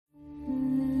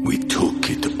We took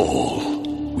it all.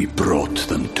 We brought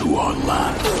them to our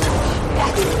land.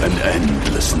 An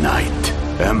endless night,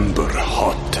 ember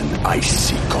hot and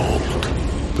icy cold.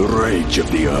 The rage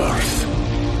of the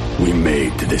earth. We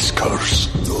made this curse.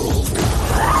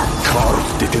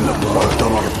 Carved it in the blood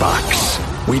on our backs.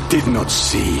 We did not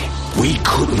see. We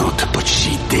could not, but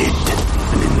she did.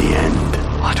 And in the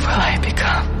end... What will I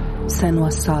become?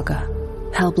 Senua's Saga.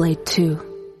 Hellblade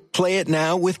 2. Play it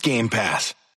now with Game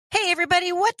Pass. Hey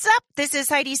everybody, what's up? This is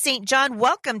Heidi St. John.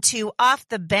 Welcome to Off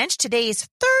the Bench. Today is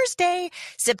Thursday,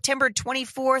 September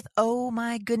 24th. Oh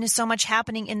my goodness, so much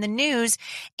happening in the news.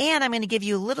 And I'm going to give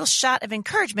you a little shot of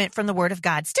encouragement from the Word of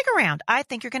God. Stick around. I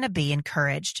think you're going to be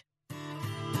encouraged.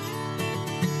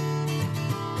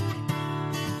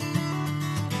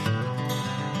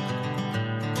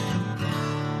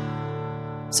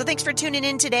 So thanks for tuning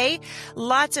in today.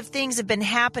 Lots of things have been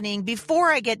happening. Before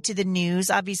I get to the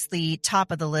news, obviously top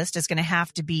of the list is going to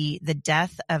have to be the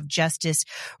death of Justice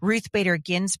Ruth Bader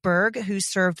Ginsburg, who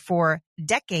served for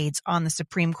decades on the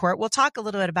Supreme Court. We'll talk a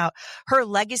little bit about her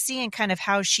legacy and kind of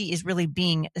how she is really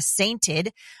being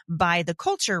sainted by the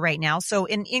culture right now. So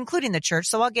including the church.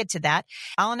 So I'll get to that.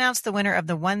 I'll announce the winner of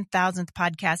the 1000th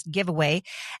podcast giveaway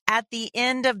at the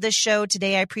end of the show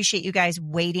today. I appreciate you guys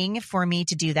waiting for me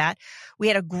to do that. We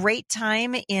had a great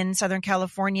time in Southern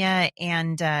California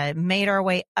and made our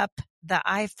way up the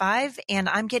I-5, and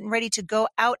I'm getting ready to go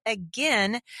out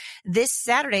again. This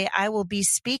Saturday, I will be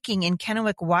speaking in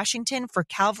Kennewick, Washington for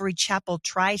Calvary Chapel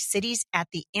Tri-Cities at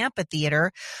the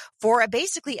amphitheater for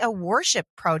basically a worship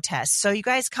protest. So you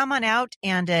guys come on out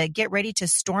and get ready to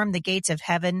storm the gates of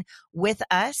heaven with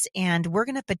us, and we're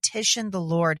going to petition the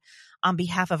Lord on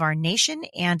behalf of our nation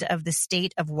and of the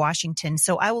state of Washington.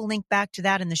 So I will link back to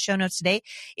that in the show notes today.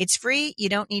 It's free. You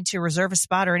don't need to reserve a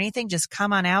spot or anything. Just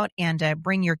come on out and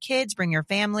bring your kids, bring your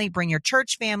family, bring your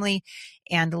church family,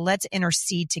 and let's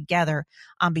intercede together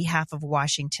on behalf of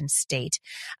Washington State.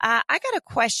 I got a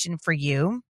question for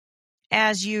you.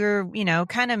 As you're,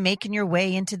 kind of making your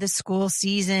way into the school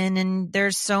season and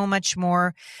there's so much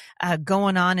more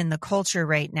going on in the culture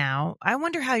right now, I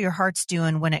wonder how your heart's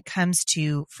doing when it comes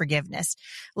to forgiveness.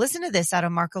 Listen to this out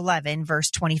of Mark 11,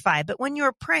 verse 25. But when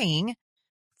you're praying,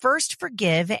 first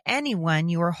forgive anyone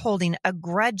you are holding a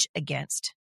grudge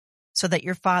against, so that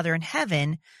your Father in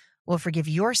heaven will forgive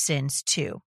your sins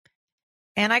too.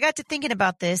 And I got to thinking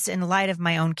about this in light of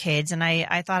my own kids, and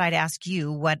I thought I'd ask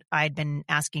you what I'd been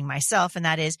asking myself, and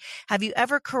that is, have you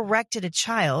ever corrected a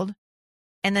child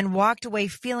and then walked away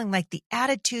feeling like the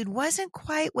attitude wasn't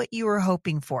quite what you were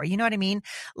hoping for? You know what I mean?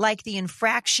 Like the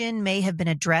infraction may have been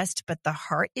addressed, but the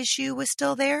heart issue was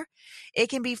still there. It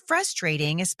can be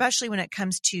frustrating, especially when it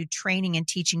comes to training and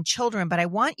teaching children, but I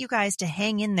want you guys to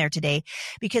hang in there today,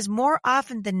 because more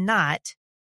often than not,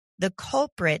 the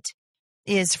culprit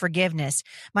is forgiveness.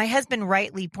 My husband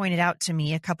rightly pointed out to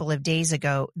me a couple of days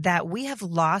ago that we have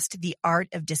lost the art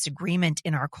of disagreement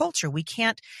in our culture. We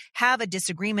can't have a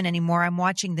disagreement anymore. I'm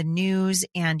watching the news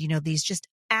and, these just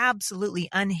absolutely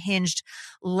unhinged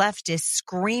leftists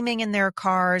screaming in their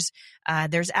cars.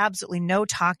 There's absolutely no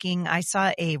talking. I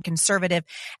saw a conservative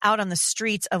out on the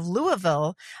streets of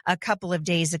Louisville a couple of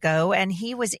days ago, and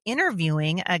he was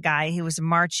interviewing a guy who was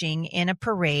marching in a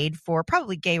parade for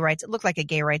probably gay rights. It looked like a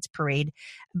gay rights parade,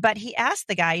 but he asked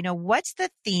the guy, what's the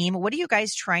theme? What are you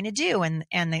guys trying to do? And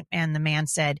the man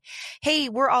said, hey,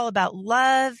 we're all about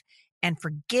love and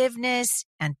forgiveness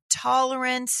and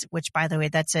tolerance, which, by the way,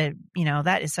 that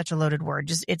is such a loaded word.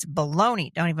 It's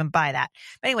baloney. Don't even buy that.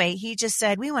 But anyway, he just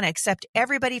said, we want to accept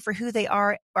everybody for who they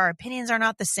are. Our opinions are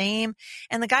not the same.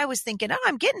 And the guy was thinking,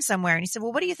 I'm getting somewhere. And he said,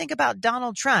 well, what do you think about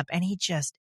Donald Trump? And he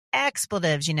just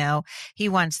expletives, he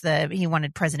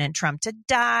wanted President Trump to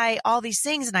die, all these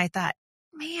things. And I thought,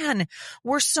 man,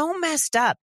 we're so messed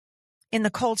up in the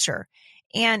culture.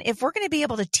 And if we're going to be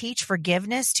able to teach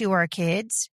forgiveness to our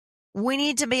kids, we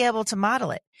need to be able to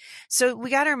model it. So we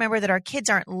got to remember that our kids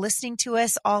aren't listening to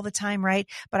us all the time, right?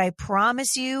 But I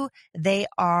promise you, they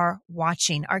are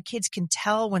watching. Our kids can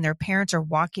tell when their parents are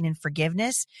walking in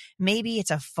forgiveness. Maybe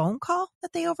it's a phone call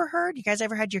that they overheard. You guys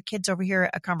ever had your kids overhear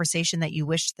a conversation that you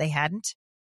wished they hadn't?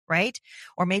 Right?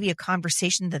 Or maybe a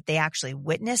conversation that they actually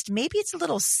witnessed. Maybe it's a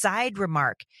little side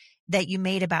remark that you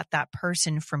made about that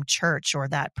person from church or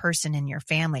that person in your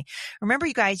family. Remember,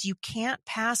 you guys, you can't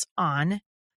pass on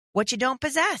what you don't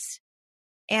possess.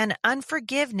 And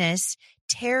unforgiveness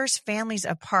tears families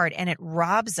apart and it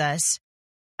robs us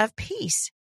of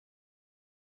peace.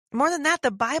 More than that,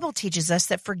 the Bible teaches us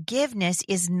that forgiveness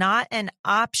is not an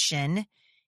option.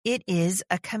 It is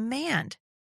a command.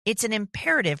 It's an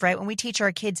imperative, right? When we teach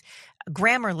our kids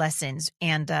grammar lessons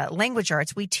and language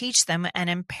arts, we teach them an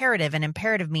imperative. An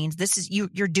imperative means this is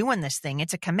you're doing this thing.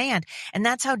 It's a command. And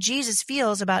that's how Jesus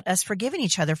feels about us forgiving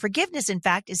each other. Forgiveness, in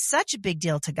fact, is such a big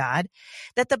deal to God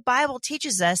that the Bible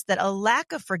teaches us that a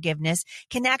lack of forgiveness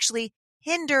can actually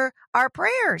hinder our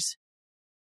prayers.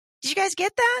 Did you guys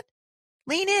get that?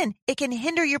 Lean in. It can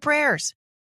hinder your prayers.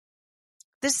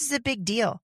 This is a big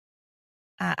deal.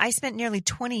 I spent nearly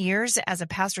 20 years as a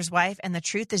pastor's wife, and the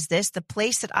truth is this: the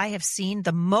place that I have seen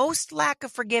the most lack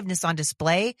of forgiveness on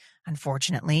display,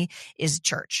 unfortunately, is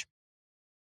church.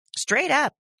 Straight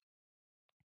up.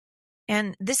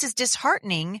 And this is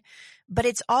disheartening, but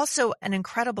it's also an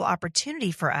incredible opportunity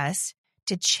for us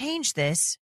to change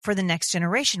this for the next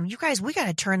generation. You guys, we got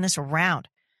to turn this around.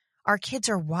 Our kids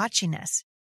are watching us,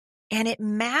 and it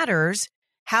matters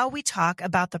how we talk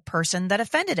about the person that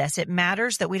offended us. It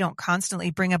matters that we don't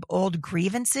constantly bring up old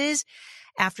grievances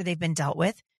after they've been dealt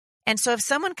with. And so if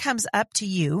someone comes up to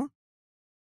you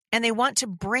and they want to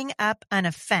bring up an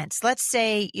offense, let's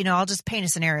say, I'll just paint a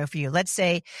scenario for you. Let's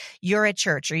say you're at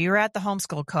church or you're at the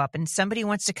homeschool co-op and somebody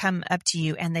wants to come up to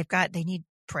you and they need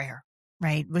prayer,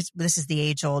 right? This is the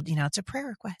age old, it's a prayer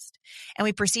request. And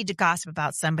we proceed to gossip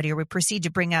about somebody, or we proceed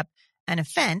to bring up an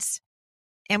offense.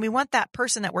 And we want that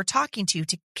person that we're talking to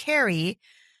carry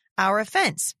our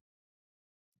offense.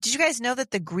 Did you guys know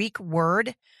that the Greek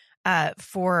word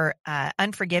for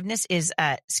unforgiveness is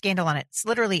scandalon? It's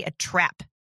literally a trap.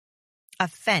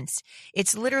 Offense.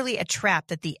 It's literally a trap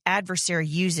that the adversary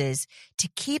uses to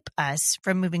keep us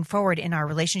from moving forward in our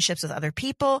relationships with other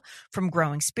people, from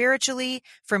growing spiritually,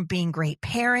 from being great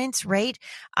parents, right?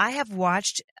 I have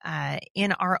watched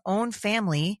in our own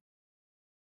family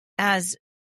as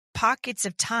pockets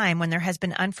of time when there has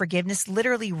been unforgiveness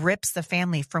literally rips the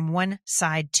family from one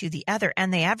side to the other.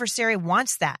 And the adversary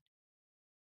wants that.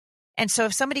 And so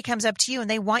if somebody comes up to you and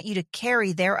they want you to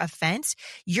carry their offense,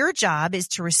 your job is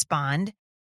to respond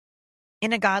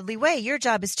in a godly way. Your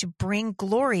job is to bring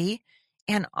glory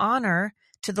and honor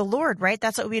to the Lord, right?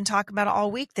 That's what we've been talking about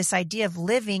all week, this idea of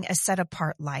living a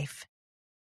set-apart life.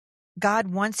 God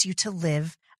wants you to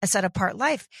live a set-apart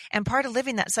life. And part of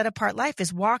living that set-apart life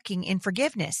is walking in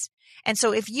forgiveness. And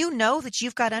so if you know that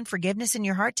you've got unforgiveness in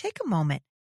your heart, take a moment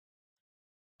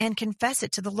and confess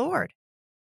it to the Lord.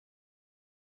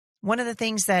 One of the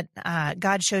things that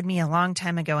God showed me a long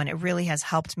time ago, and it really has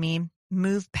helped me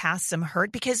move past some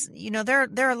hurt, because,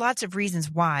 there are lots of reasons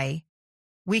why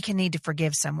we can need to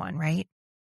forgive someone, right?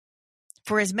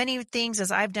 For as many things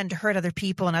as I've done to hurt other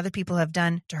people and other people have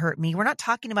done to hurt me, we're not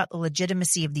talking about the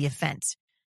legitimacy of the offense.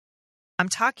 I'm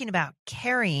talking about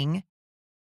carrying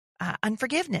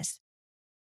unforgiveness.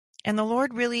 And the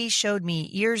Lord really showed me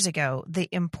years ago the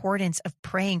importance of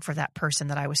praying for that person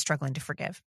that I was struggling to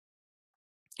forgive.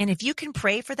 And if you can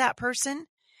pray for that person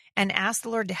and ask the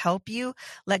Lord to help you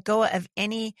let go of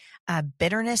any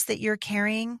bitterness that you're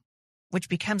carrying, which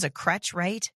becomes a crutch,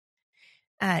 right?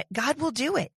 God will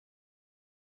do it.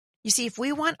 You see, if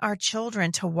we want our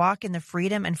children to walk in the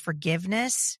freedom and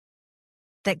forgiveness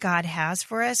that God has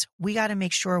for us, we got to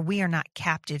make sure we are not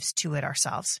captives to it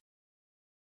ourselves.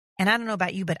 And I don't know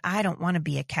about you, but I don't want to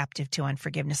be a captive to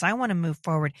unforgiveness. I want to move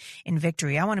forward in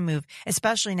victory. I want to move,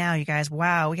 especially now, you guys.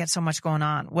 Wow, we got so much going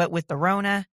on. What with the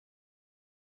Rona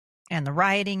and the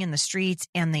rioting in the streets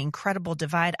and the incredible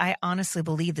divide, I honestly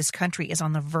believe this country is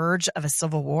on the verge of a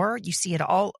civil war. You see it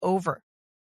all over.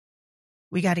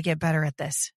 We got to get better at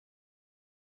this.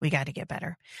 We got to get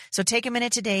better. So take a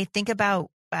minute today. Think about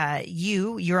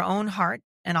your own heart,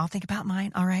 and I'll think about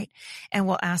mine. All right. And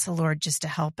we'll ask the Lord just to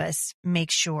help us make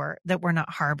sure that we're not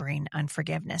harboring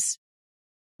unforgiveness.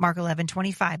 Mark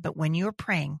 11:25. But when you're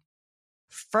praying,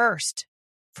 first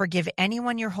forgive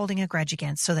anyone you're holding a grudge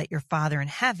against, so that your Father in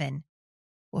heaven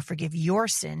will forgive your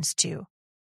sins too.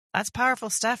 That's powerful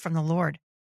stuff from the Lord.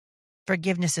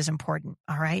 Forgiveness is important.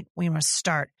 All right. We must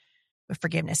start with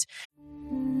forgiveness.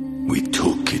 We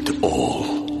took it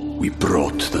all. We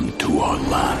brought them to our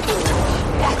land.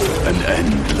 An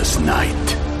endless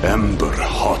night, ember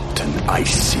hot and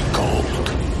icy cold.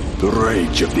 The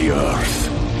rage of the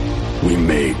earth. We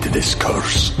made this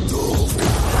curse.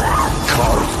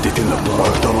 Carved it in the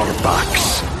blood on our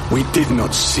backs. We did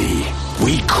not see.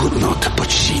 We could not, but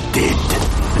she did.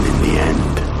 And in the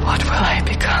end, what will I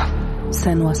become?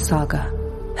 Senua's Saga.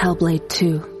 Hellblade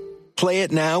 2. Play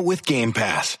it now with Game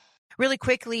Pass. Really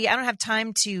quickly, I don't have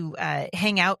time to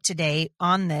hang out today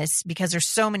on this because there's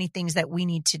so many things that we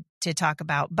need to talk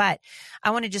about. But I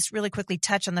want to just really quickly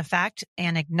touch on the fact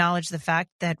and acknowledge the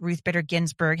fact that Ruth Bader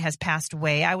Ginsburg has passed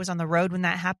away. I was on the road when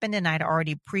that happened, and I'd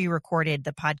already pre-recorded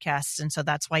the podcast, and so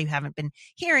that's why you haven't been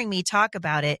hearing me talk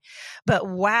about it. But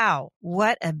wow,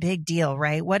 what a big deal,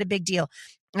 right? What a big deal.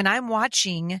 And I'm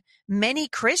watching many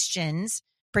Christians,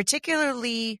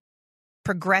 particularly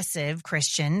progressive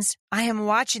Christians, I am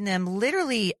watching them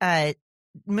literally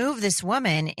move this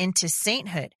woman into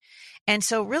sainthood. And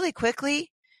so really quickly,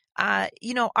 our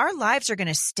lives are going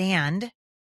to stand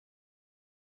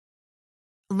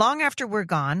long after we're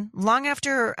gone, long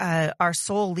after our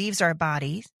soul leaves our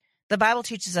body. The Bible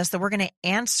teaches us that we're going to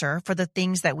answer for the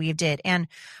things that we did. And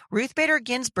Ruth Bader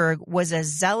Ginsburg was a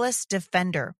zealous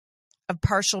defender of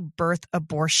partial birth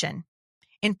abortion.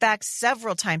 In fact,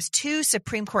 several times, 2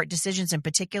 Supreme Court decisions in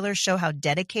particular show how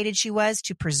dedicated she was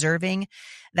to preserving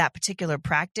that particular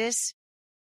practice.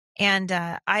 And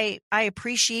I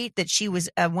appreciate that she was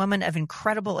a woman of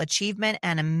incredible achievement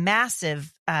and a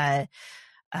massive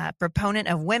proponent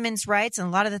of women's rights. And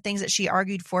a lot of the things that she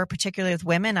argued for, particularly with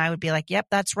women, I would be like, yep,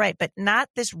 that's right. But not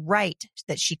this right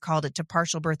that she called it to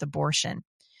partial birth abortion.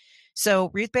 So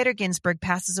Ruth Bader Ginsburg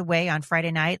passes away on Friday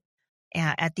night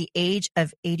at the age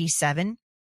of 87.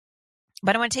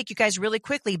 But I want to take you guys really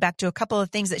quickly back to a couple of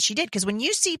things that she did. Because when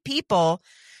you see people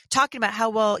talking about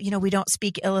how, well, we don't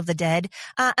speak ill of the dead,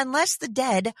 unless the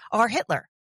dead are Hitler,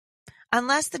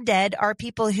 unless the dead are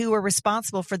people who were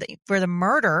responsible for the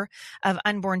murder of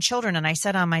unborn children. And I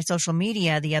said on my social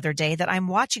media the other day that I'm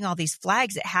watching all these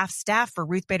flags at half staff for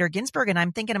Ruth Bader Ginsburg. And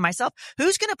I'm thinking to myself,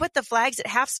 who's going to put the flags at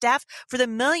half staff for the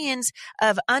millions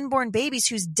of unborn babies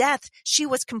whose death she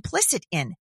was complicit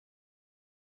in?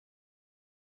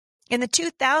 In the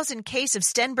 2000 case of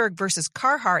Stenberg versus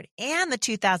Carhart and the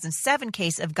 2007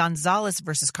 case of Gonzalez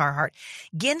versus Carhart,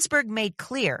 Ginsburg made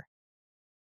clear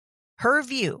her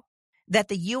view that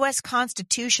the U.S.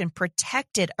 Constitution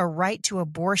protected a right to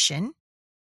abortion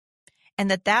and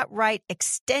that right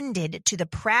extended to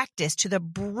the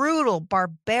brutal,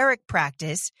 barbaric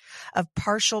practice of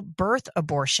partial birth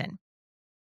abortion.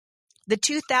 The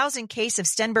 2000 case of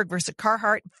Stenberg versus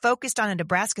Carhart focused on a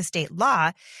Nebraska state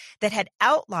law that had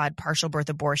outlawed partial birth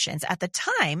abortions. At the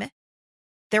time,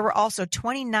 there were also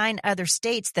 29 other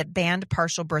states that banned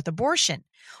partial birth abortion.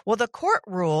 Well, the court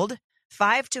ruled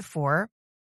 5-4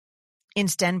 in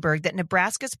Stenberg that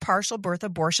Nebraska's partial birth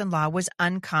abortion law was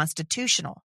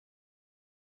unconstitutional.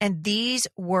 And these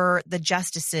were the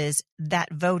justices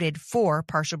that voted for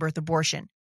partial birth abortion: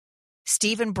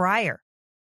 Stephen Breyer,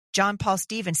 John Paul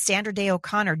Stevens, Sandra Day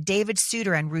O'Connor, David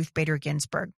Souter, and Ruth Bader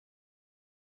Ginsburg.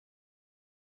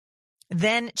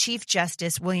 Then Chief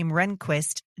Justice William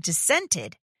Rehnquist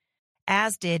dissented,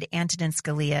 as did Antonin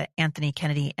Scalia, Anthony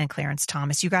Kennedy, and Clarence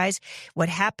Thomas. You guys, what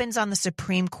happens on the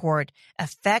Supreme Court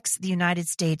affects the United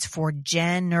States for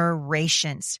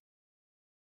generations.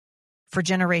 For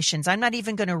generations. I'm not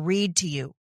even going to read to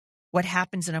you what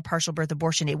happens in a partial birth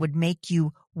abortion. It would make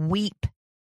you weep.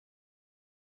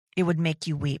 It would make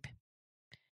you weep.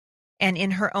 And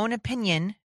in her own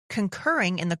opinion,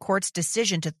 concurring in the court's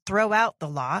decision to throw out the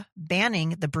law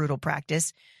banning the brutal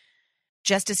practice,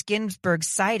 Justice Ginsburg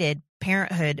cited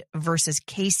Parenthood versus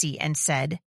Casey and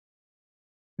said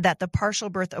that the partial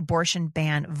birth abortion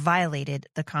ban violated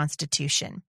the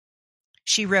Constitution.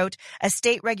 She wrote, a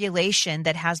state regulation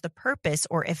that has the purpose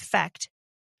or effect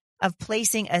of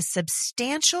placing a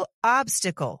substantial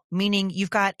obstacle, meaning you've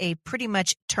got a pretty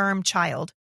much term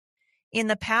child, in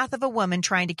the path of a woman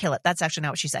trying to kill it. That's actually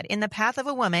not what she said. In the path of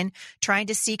a woman trying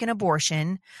to seek an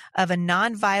abortion of a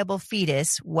non-viable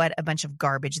fetus, what a bunch of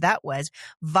garbage that was,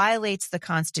 violates the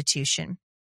Constitution.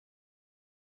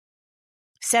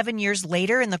 7 years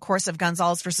later, in the course of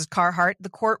Gonzalez versus Carhart, the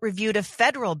court reviewed a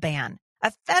federal ban.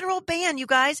 A federal ban, you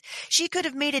guys. She could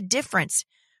have made a difference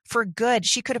for good.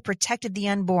 She could have protected the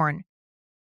unborn.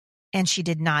 And she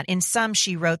did not. In sum,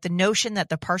 she wrote, the notion that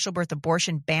the Partial Birth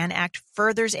Abortion Ban Act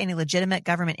furthers any legitimate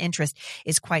government interest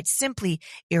is quite simply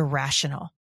irrational.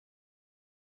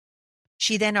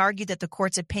 She then argued that the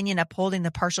court's opinion upholding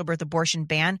the partial birth abortion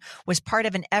ban was part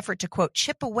of an effort to, quote,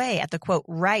 chip away at the, quote,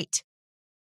 right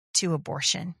to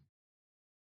abortion.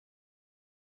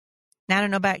 Now, I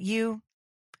don't know about you.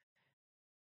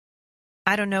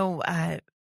 I don't know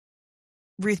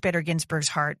Ruth Bader Ginsburg's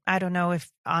heart. I don't know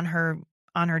if on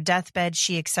her deathbed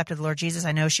she accepted the Lord Jesus.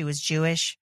 I know she was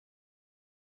Jewish.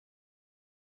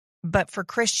 But for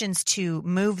Christians to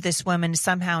move this woman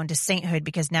somehow into sainthood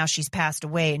because now she's passed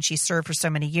away and she served for so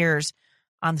many years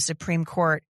on the Supreme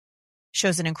Court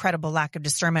shows an incredible lack of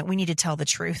discernment. We need to tell the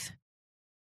truth.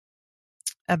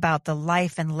 about the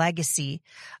life and legacy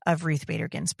of Ruth Bader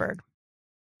Ginsburg.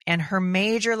 And her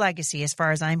major legacy, as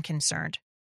far as I'm concerned,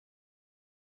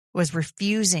 was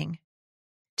refusing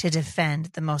to defend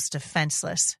the most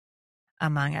defenseless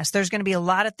among us. There's going to be a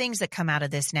lot of things that come out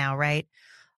of this now, right?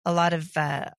 A lot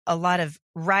of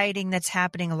rioting that's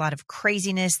happening, a lot of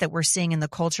craziness that we're seeing in the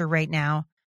culture right now,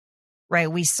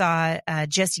 right? We saw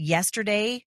just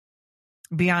yesterday,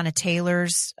 Breonna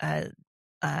Taylor's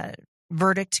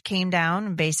verdict came down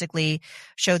and basically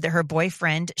showed that her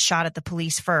boyfriend shot at the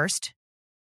police first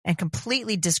and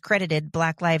completely discredited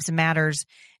Black Lives Matter's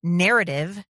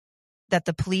narrative that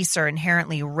the police are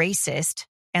inherently racist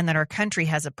and that our country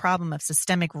has a problem of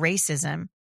systemic racism.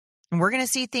 And we're going to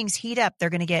see things heat up. They're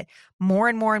going to get more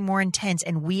and more and more intense.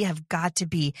 And we have got to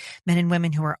be men and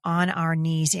women who are on our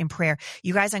knees in prayer.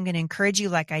 You guys, I'm going to encourage you,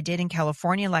 like I did in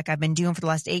California, like I've been doing for the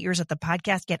last 8 years at the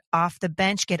podcast, get off the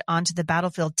bench, get onto the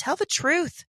battlefield. Tell the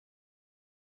truth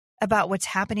about what's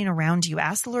happening around you.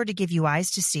 Ask the Lord to give you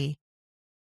eyes to see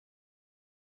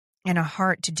and a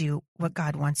heart to do what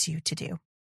God wants you to do.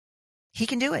 He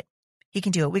can do it. He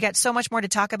can do it. We got so much more to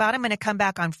talk about. I'm going to come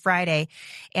back on Friday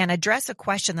and address a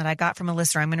question that I got from a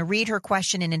listener. I'm going to read her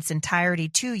question in its entirety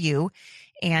to you.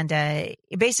 And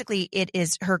basically, it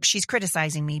is her. She's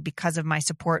criticizing me because of my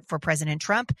support for President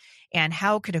Trump. And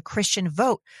how could a Christian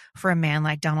vote for a man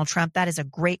like Donald Trump? That is a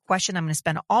great question. I'm going to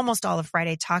spend almost all of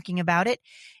Friday talking about it.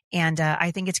 And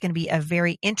I think it's going to be a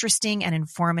very interesting and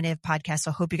informative podcast.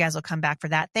 So I hope you guys will come back for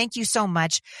that. Thank you so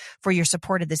much for your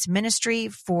support of this ministry,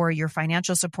 for your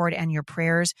financial support and your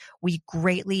prayers. We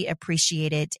greatly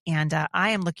appreciate it. And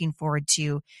I am looking forward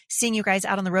to seeing you guys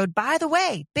out on the road. By the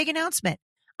way, big announcement.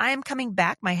 I am coming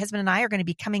back. My husband and I are going to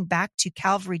be coming back to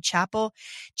Calvary Chapel,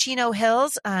 Chino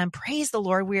Hills. Praise the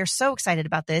Lord. We are so excited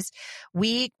about this.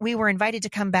 We were invited to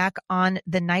come back on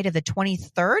the night of the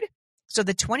 23rd. So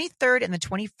the 23rd and the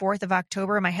 24th of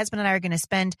October, my husband and I are going to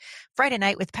spend Friday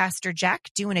night with Pastor Jack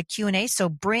doing a Q&A. So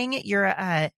bring your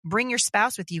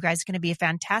spouse with you guys. It's going to be a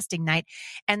fantastic night.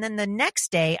 And then the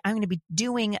next day, I'm going to be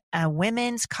doing a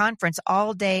women's conference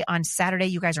all day on Saturday.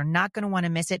 You guys are not going to want to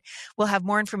miss it. We'll have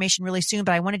more information really soon,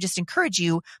 but I want to just encourage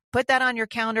you, put that on your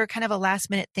calendar, kind of a last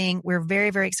minute thing. We're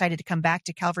very, very excited to come back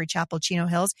to Calvary Chapel, Chino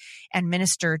Hills, and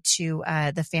minister to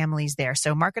the families there.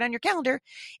 So mark it on your calendar,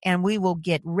 and we will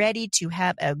get ready to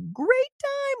have a great time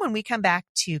when we come back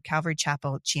to Calvary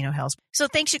Chapel, Chino Hills. So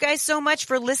thanks you guys so much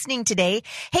for listening today.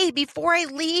 Hey, before I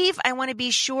leave, I want to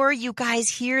be sure you guys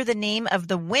hear the name of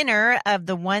the winner of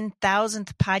the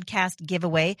 1000th podcast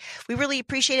giveaway. We really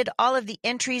appreciated all of the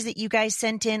entries that you guys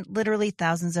sent in, literally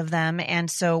thousands of them.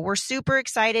 And so we're super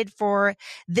excited for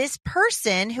this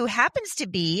person who happens to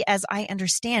be, as I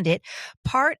understand it,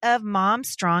 part of Mom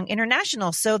Strong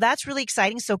International. So that's really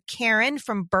exciting. So Karen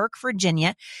from Burke,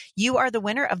 Virginia, you are the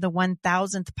winner of the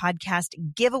 1000th podcast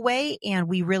giveaway, and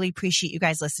we really appreciate you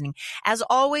guys listening. As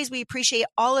always, we appreciate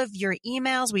all of your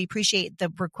emails. We appreciate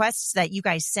the requests that you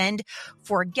guys send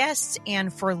for guests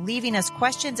and for leaving us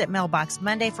questions at Mailbox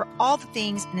Monday, for all the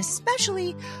things, and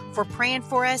especially for praying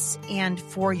for us and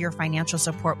for your financial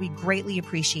support. We greatly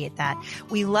appreciate that.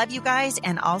 We love you guys,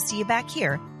 and I'll see you back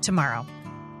here tomorrow.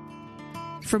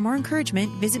 For more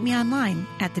encouragement, visit me online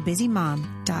at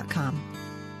thebusymom.com.